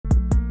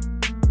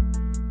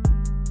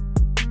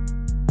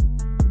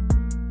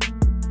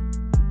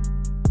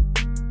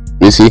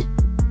me see.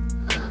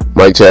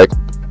 Mic check.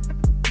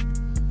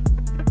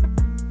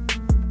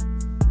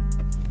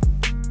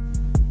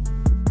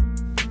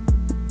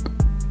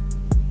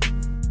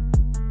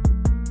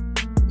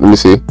 Let me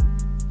see.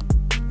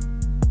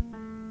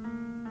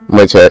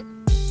 Mic check.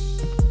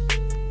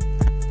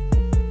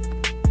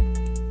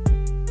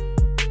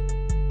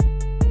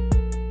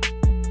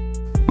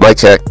 Mic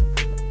check.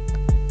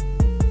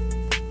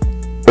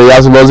 Where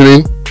y'all supposed to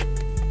be?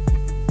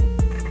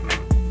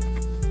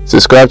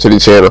 Subscribe to the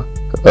channel.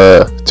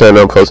 Turn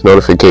on post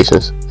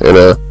notifications. And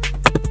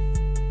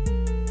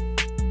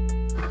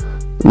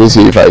let me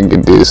see if I can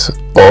get this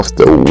off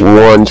the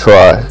one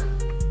try.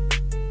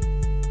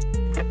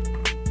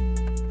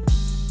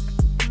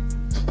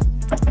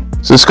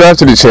 Subscribe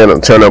to the channel.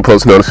 Turn on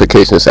post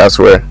notifications. I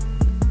swear.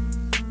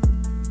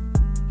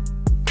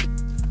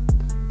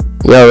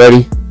 Y'all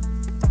ready?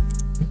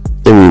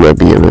 Then we might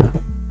be in there.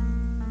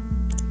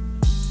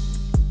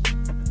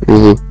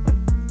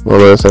 One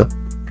minute, sir.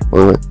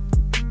 1 minute.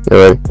 You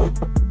ready?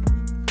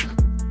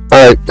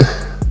 Alright.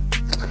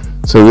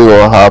 So we're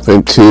gonna hop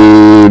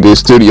into the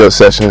studio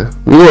session.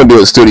 We're gonna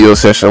do a studio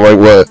session like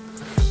what?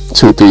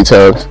 2-3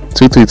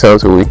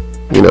 times a week,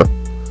 you know.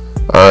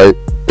 Alright.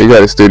 We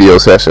got a studio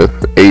session,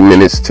 8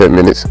 minutes, 10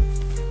 minutes.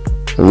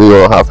 And we're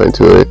gonna hop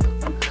into it.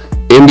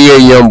 NBA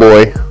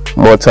Youngboy,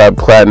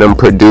 multi-platinum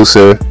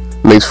producer,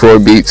 makes 4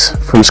 beats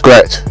from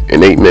scratch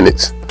in 8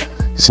 minutes.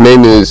 His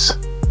name is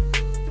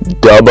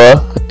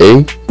Dubbaaa,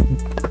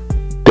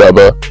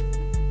 Dubbaaa,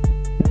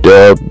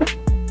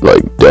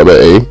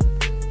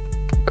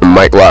 and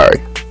Mike Larry.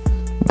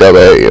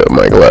 Dubbaaa and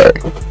Mike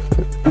Larry.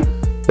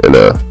 And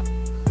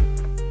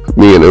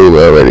me and Uma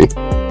already.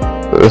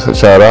 Let's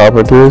try to hop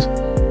into this.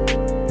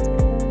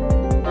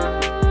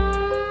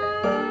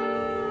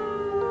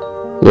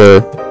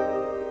 Yeah.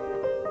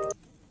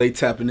 They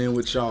tapping in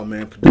with y'all,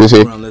 man.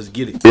 Producer round, let's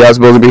get it. Y'all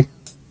supposed to be?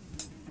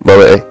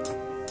 Dubbaaa.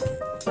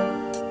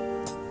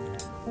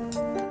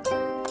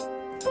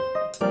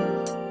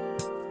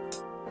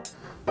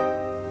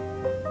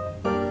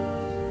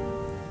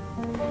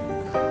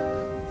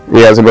 You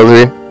guys supposed to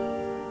be?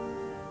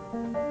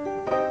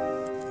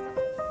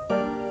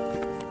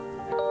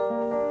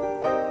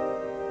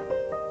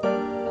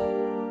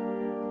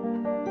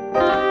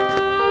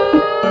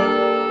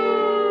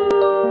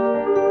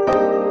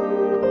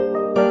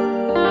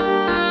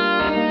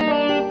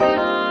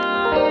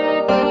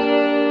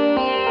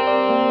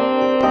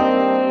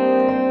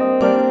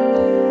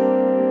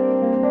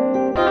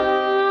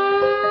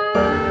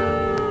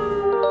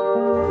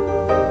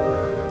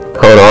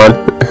 Hold on.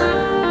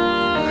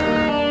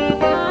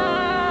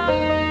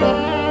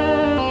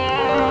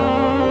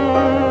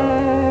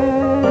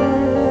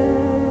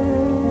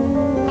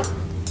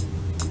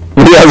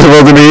 You guys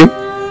supposed to be?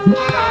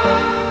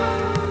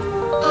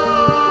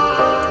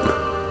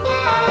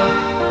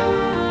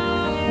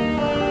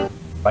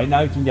 Right now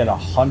you can get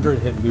 100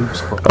 hit loops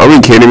for Are we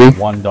kidding me?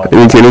 $1.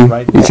 Are you kidding?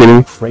 Right? You kidding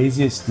me?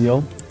 Craziest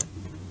deal.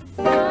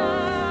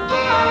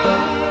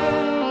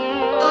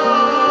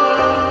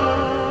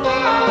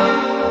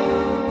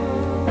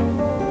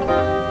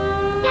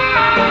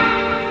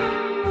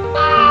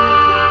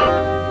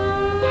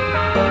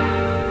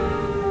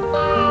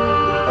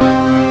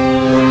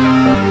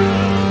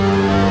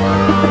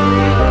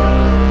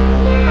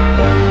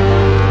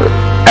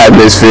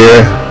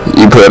 Atmosphere.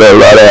 You put a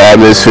lot of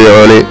atmosphere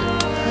on it.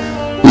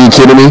 You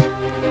kidding me?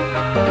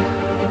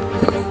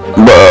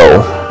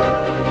 Bro.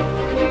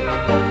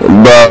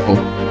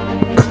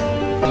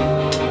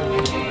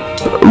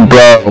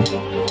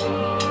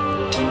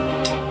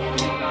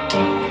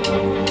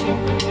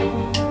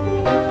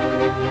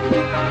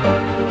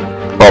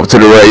 Off to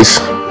the race.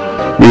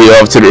 Me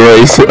off to the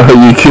race. Are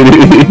you kidding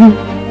me?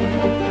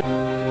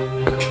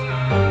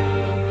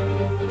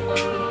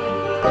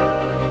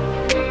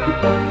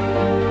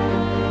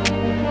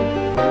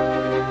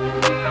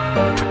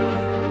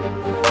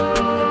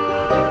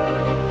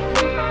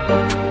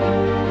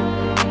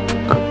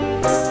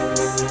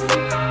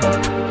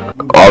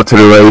 Off to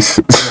the race.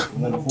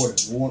 One before that.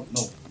 The one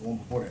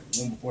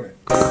before that.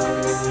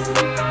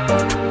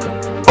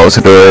 Off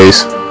to the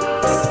race.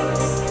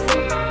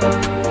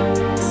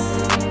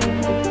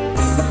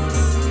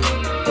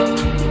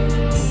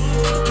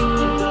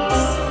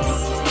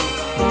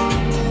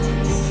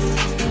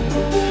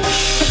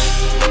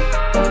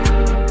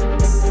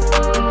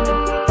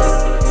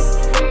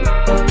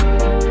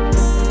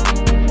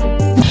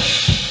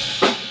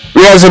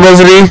 You guys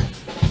supposed to be?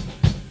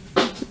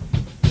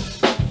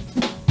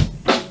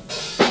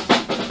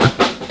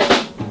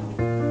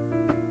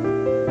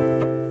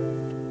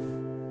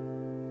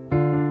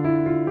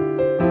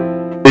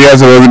 You guys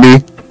supposed to be?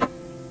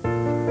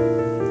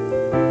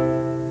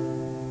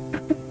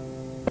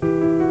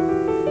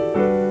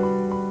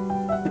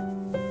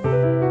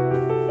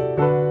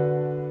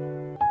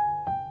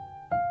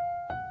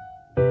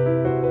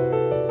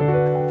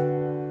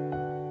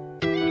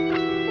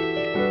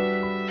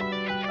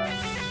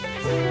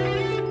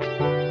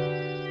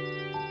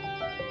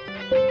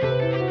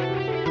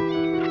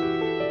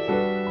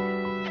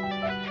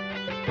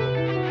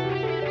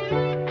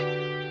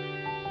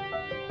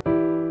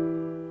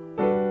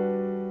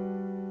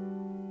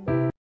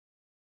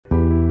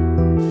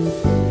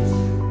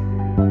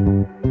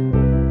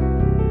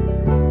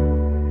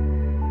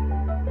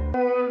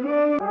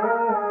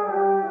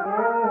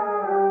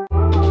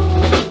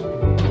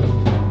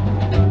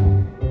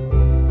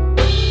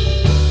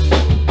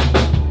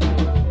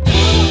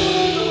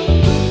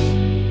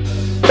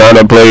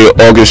 wanna play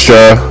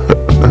orchestra,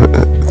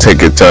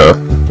 take your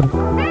time.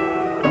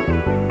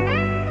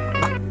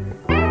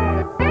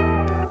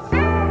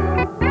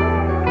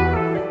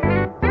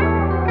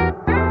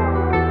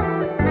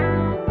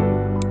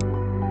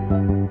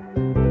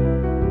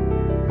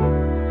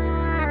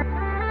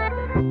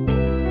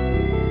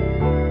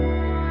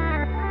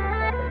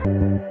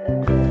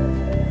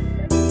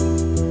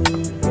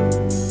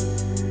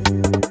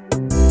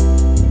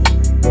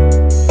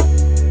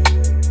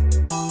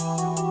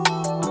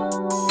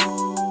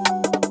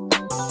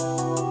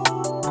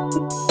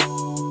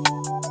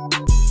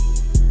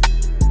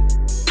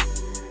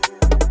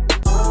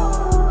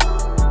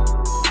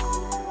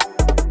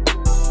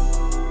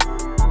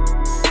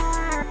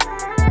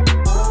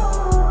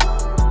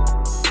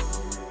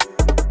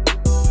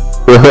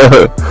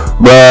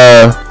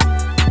 Bruh.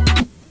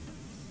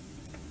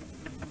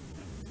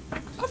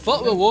 I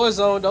fuck with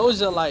Warzone. Those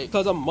just like,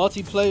 cause I'm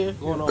multiplayer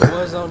going on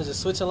Warzone and just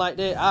switching like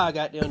that. I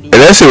got them do. And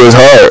that shit was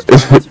hard.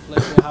 That shit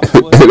was hard.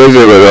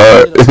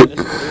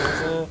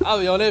 I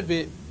be on that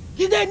bit.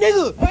 Get that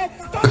nigga.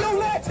 Throw your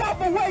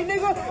laptop away,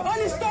 nigga.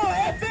 Uninstall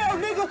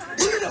FL, nigga.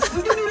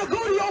 You need to go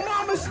to your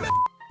mama and smack.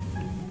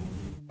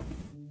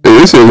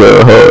 This shit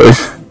was hard.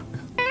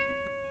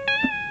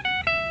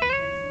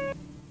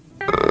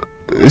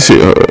 This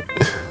shit hard.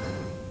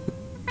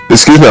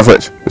 Excuse my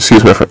French.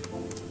 Excuse my French.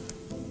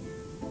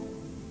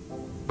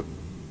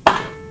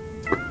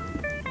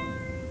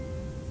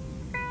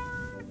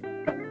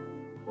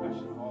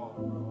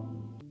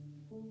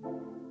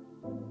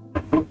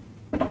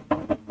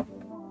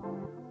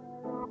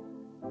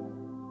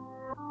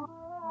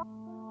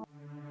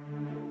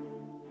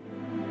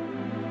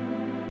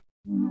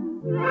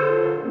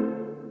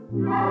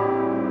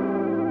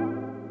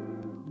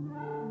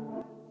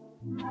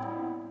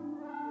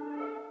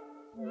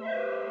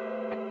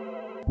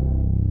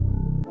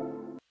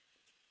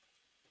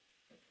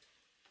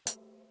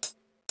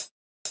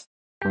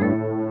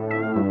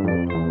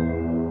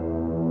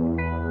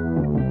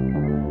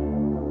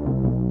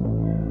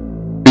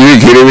 Are you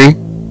kidding me?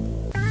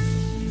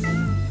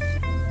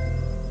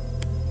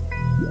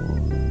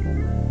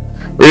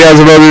 What you guys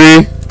about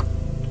me?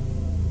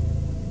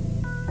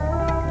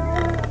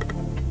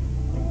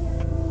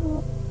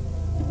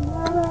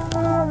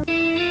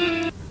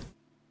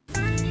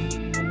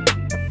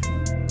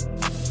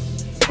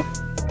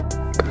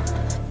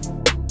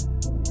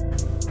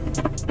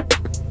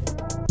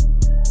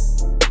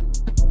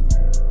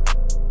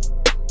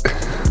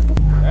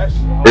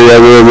 Yeah,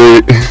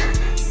 really.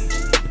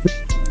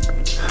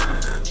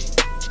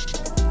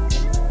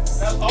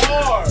 That's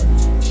hard.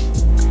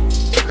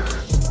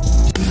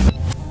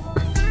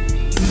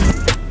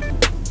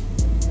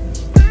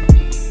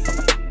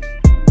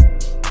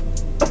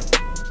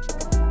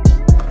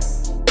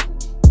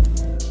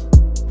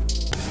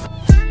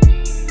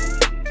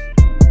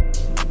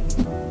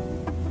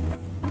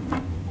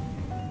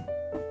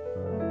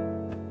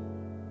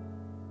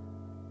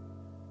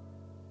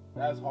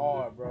 That's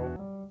hard, bro.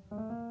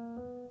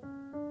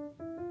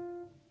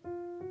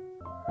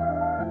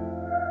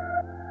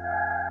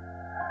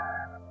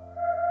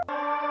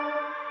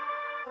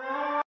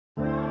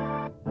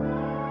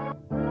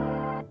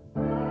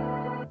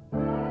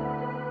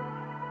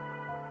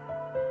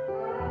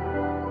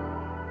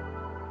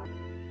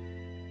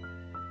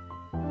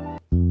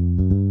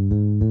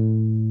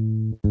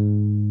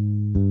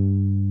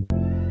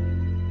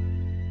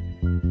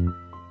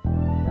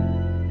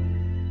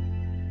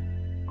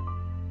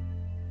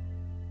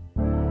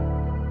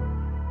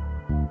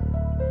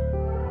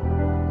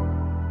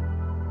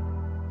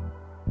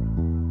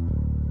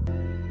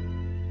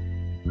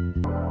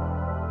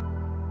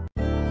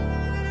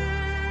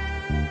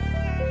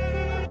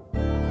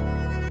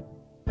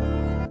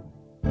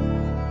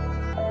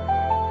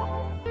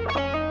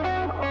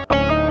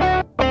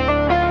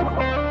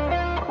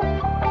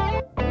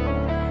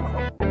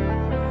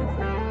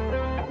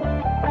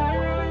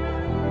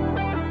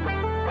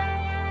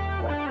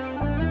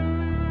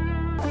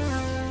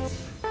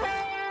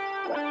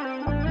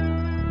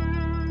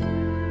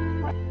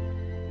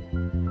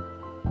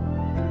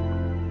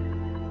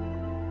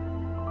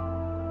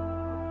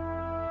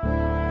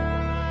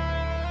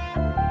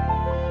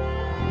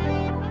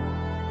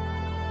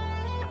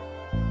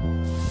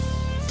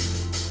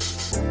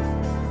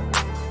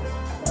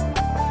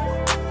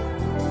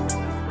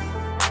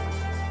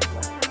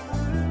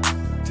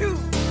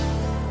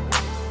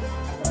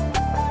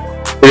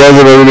 You guys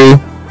about me?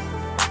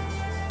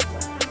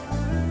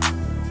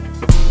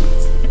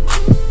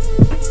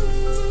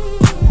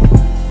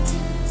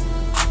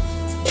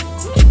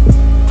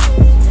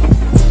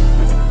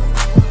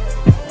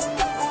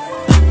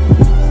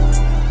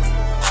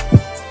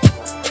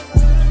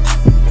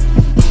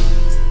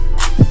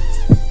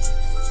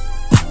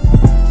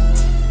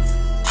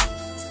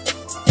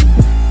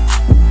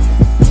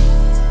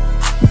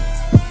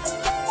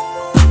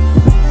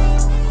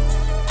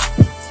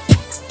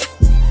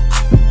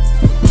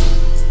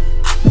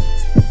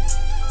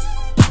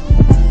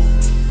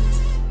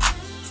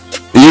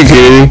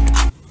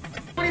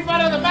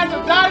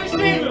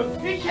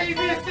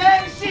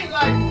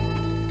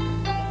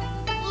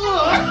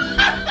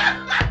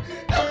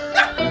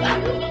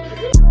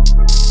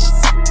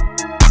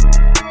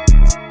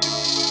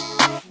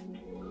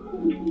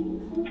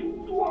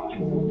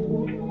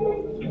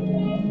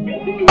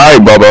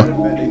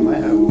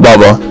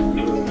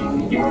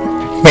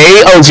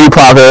 OG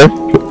Parker.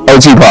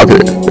 OG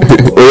Parker.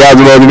 What y'all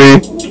supposed to be?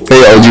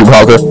 Hey, OG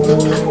Parker.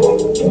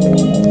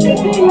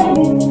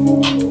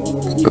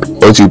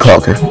 OG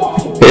Parker.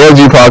 Hey, OG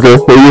Parker.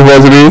 What you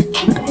supposed to be?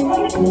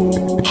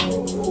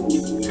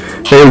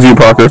 Hey, OG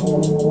Parker.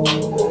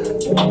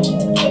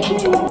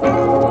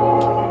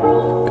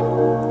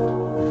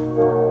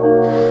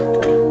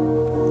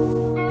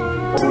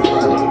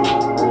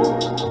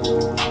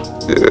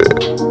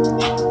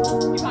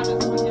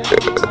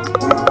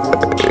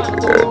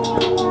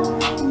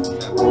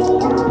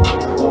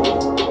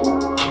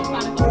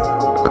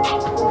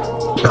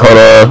 Hold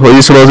on, what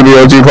you supposed to be,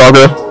 OG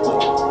Parker?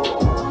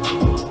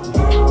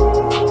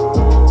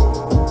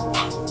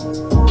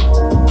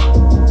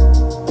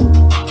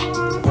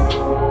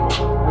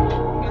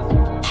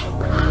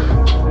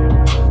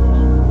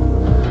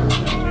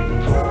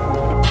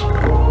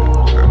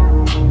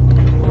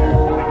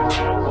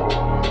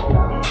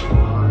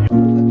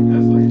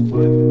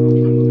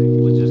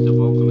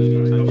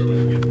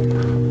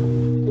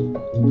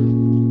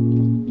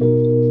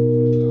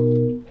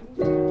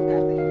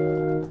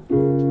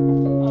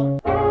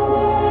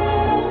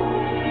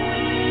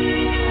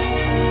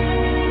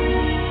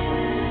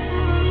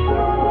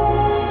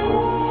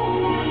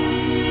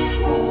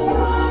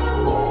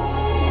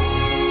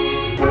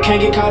 Can't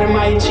get caught in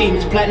my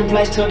achievements. Platinum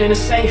plaques tucked in the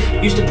safe.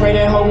 Used to pray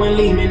that hoe wouldn't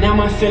leave me. Now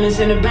my feelings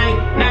in the bank.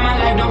 Now my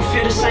life don't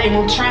feel the same.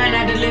 I'm trying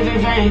not to live in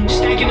vain.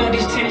 Stacking up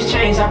these tennis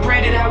chains. I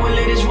pray that I would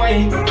live this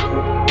way.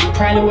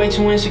 Probably way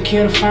too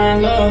insecure to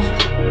find love.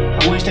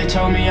 I wish they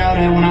told me all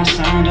that when I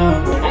signed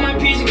up. On my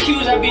P's and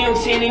Q's, I be on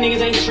 10. These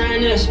niggas ain't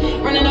trying this.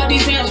 Running up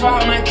these M's for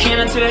all my kin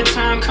until that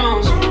time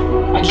comes.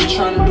 I'm just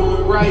trying to do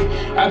it right.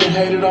 I've been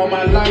hated all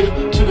my life.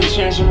 Took a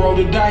chance and rolled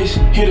the dice.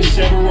 Hit a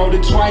 7, rolled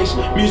it twice.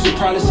 Music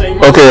probably say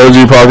my Okay,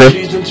 OG Parker.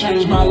 She's done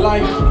changed my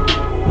life.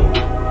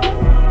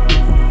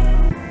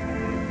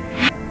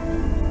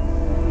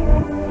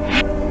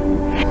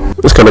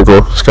 It's kind of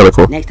cool. It's kind of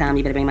cool. Next time,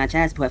 you better bring my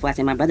child support before I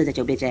send my brothers at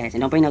your bitch ass.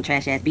 And don't bring no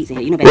trash ass beats in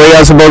here. You know better. Where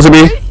y'all supposed to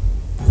be?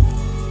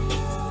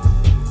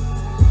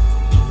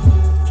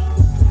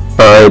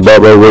 Alright,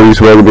 Bubba, where you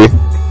supposed to be?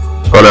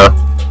 Oh no.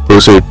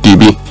 Who's here?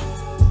 DB.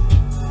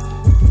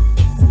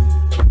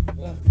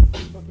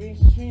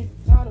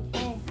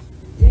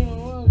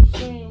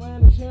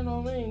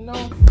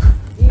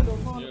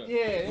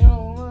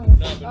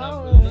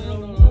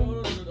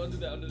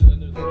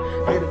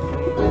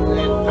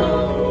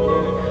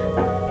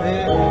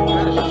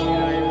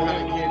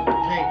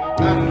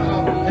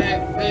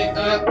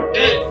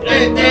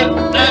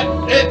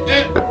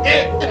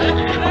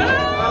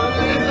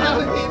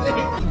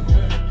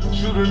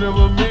 Should've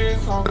never been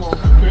someone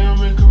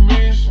film and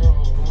commission.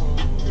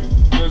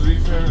 Cause he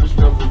finished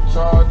up the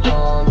top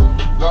dollar.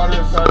 Lot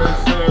inside that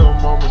cell,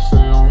 mama say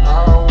I'm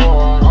high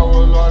water. I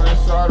was lot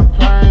inside the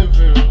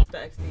Plainville.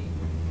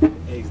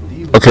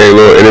 Okay,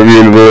 little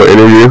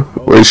interview.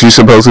 Where's she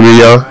supposed to be,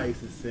 y'all? I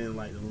used to send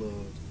like the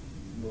little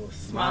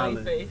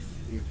smiling face.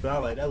 You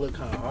felt like that looked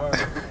kind of hard.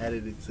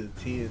 Added it to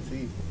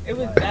TNT. It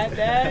was like, that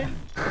bad.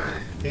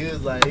 He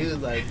was like,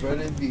 bro,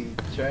 this be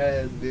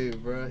trash,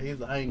 dude, bro. He was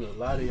like, I ain't gonna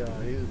lie to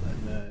y'all. He was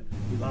like, man,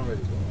 I'm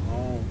ready to go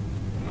home.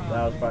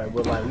 That was probably,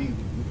 but like we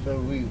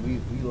feel we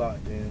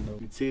locked in. Though.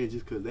 We tell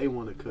just cause they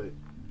want to cut.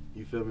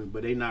 You feel me?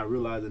 But they not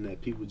realizing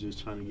that people just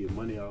trying to get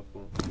money off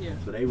them. Yeah.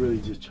 So they really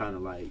just trying to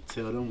like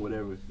tell them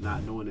whatever,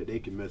 not knowing that they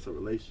can mess up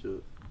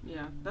relationships.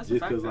 Yeah, that's just a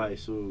fact. cause like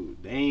so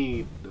they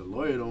ain't, the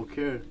lawyer don't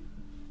care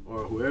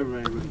or whoever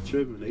ain't really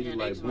tripping. They just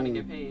like want to boom.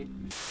 get paid.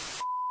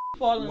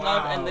 Fall in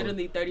love in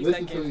literally 30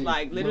 seconds.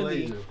 Like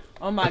literally.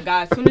 Oh my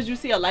god! As soon as you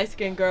see a light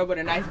skinned girl with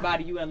a nice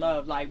body, you in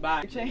love. Like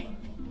bye.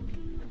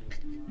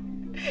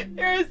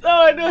 You're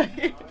so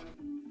annoying.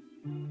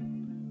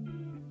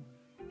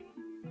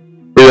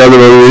 Where y'all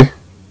supposed to be?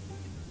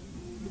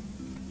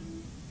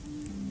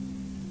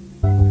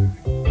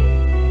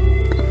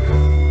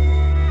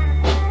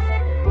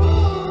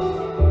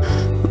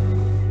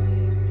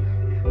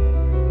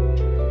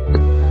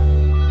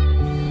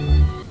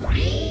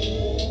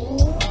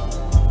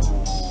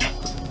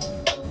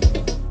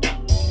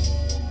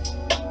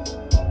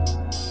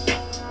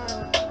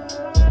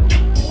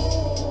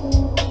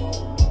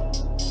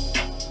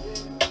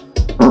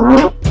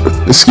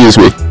 Excuse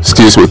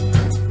me.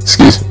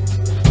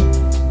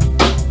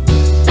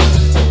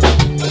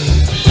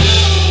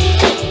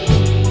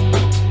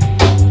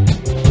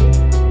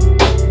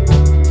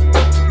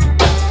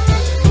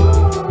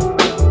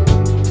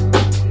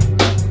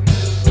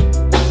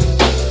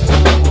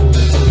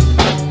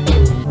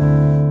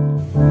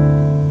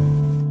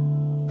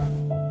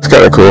 It's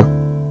kind of cool.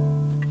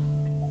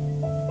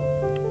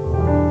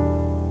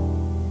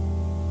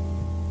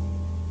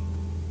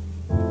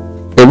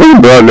 Hey, what's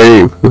your broad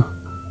name?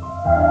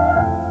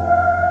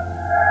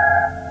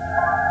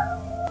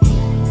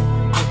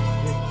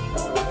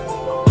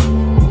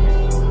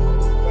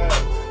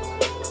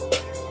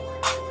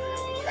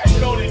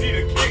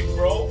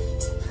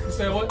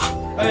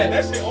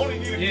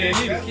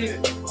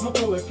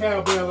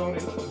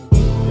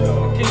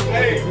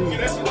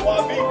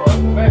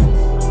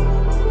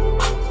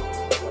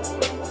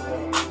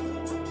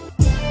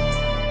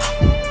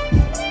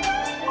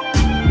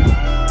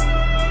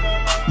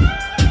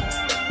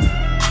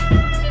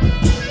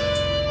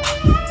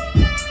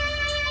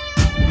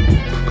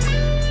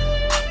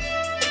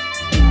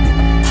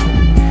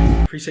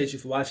 Appreciate you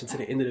for watching to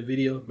the end of the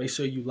video. Make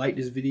sure you like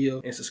this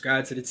video and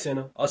subscribe to the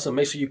channel. Also,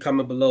 make sure you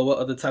comment below what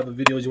other type of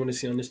videos you want to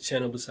see on this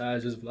channel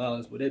besides just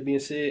vlogs. With that being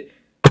said,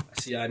 I'll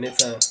see y'all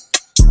next time.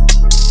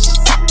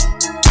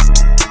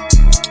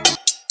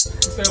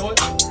 Say what?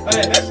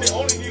 Hey, that shit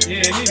only you.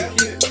 Yeah, you need to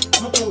keep it.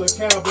 I'm gonna put a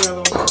cowbell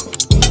on.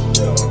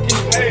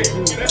 Hey,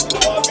 that's the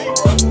all me,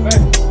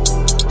 bro.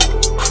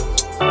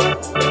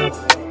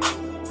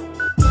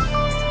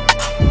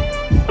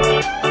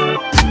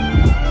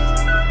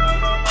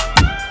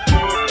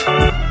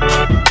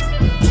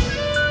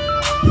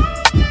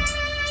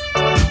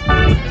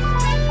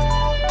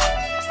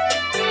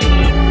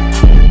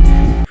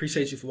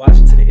 Appreciate you for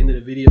watching to the end of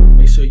the video.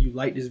 Make sure you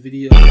like this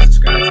video and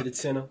subscribe to the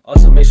channel.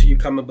 Also, make sure you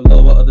comment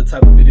below what other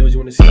type of videos you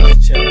want to see on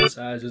this channel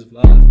besides just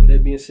vlogs. With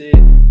that being said,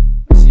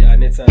 I'll see y'all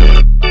next time.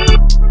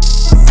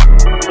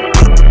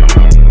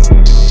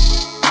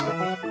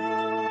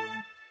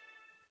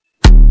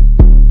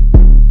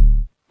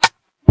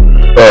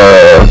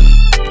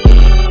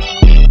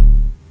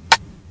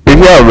 If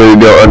y'all really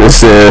don't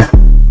understand,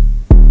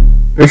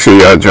 make sure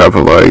y'all drop a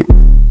like.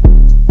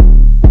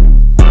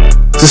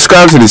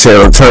 Subscribe to the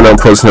channel, turn on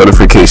post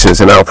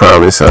notifications, and I'll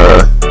promise,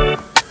 I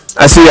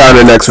see y'all in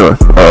the next one.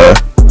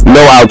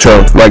 No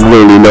outro, like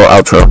literally no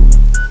outro.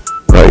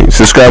 Like,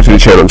 subscribe to the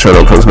channel, turn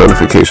on post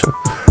notifications.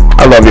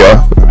 I love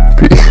y'all.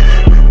 Peace.